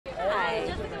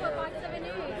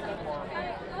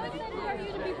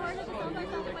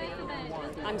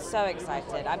I'm so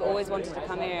excited. I've always wanted to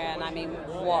come here, and I mean,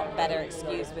 what better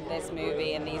excuse with this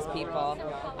movie and these people?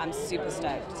 I'm super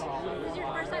stoked. Is this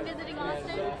your first time visiting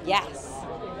Austin? Yes,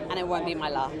 and it won't be my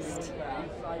last.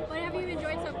 What have you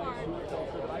enjoyed so far?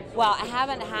 Well, I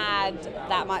haven't had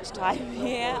that much time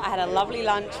here. I had a lovely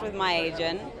lunch with my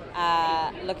agent,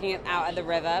 looking out at the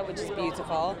river, which is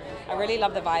beautiful. I really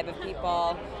love the vibe of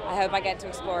people. I hope I get to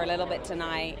explore a little bit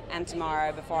tonight and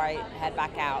tomorrow before I head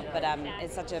back out. But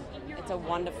it's a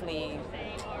wonderfully,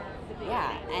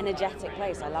 energetic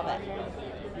place. I love it.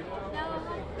 Now,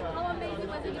 how amazing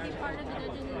was it to be part of the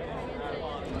Dungeons and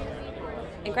Dragons community?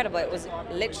 Incredible. It was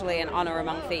literally an honor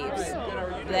among thieves.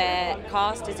 The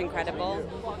cast is incredible.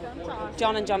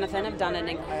 John and Jonathan have done an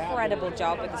incredible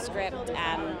job with the script,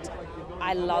 and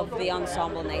I love the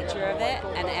ensemble nature of it,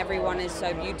 and everyone is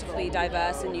so beautifully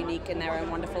diverse and unique in their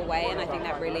own wonderful way, and I think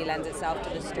that really lends itself to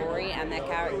the story and their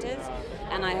characters,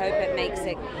 and I hope it makes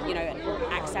it,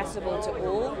 accessible to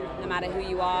all, no matter who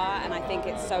you are, and I think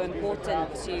it's so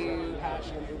important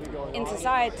in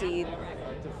society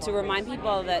to remind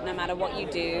people that no matter what you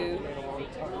do,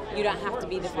 you don't have to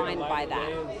be defined by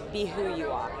that. Be who you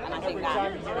are, and I think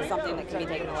that is something that can be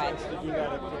taken away.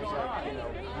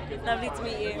 Lovely to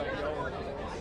meet you.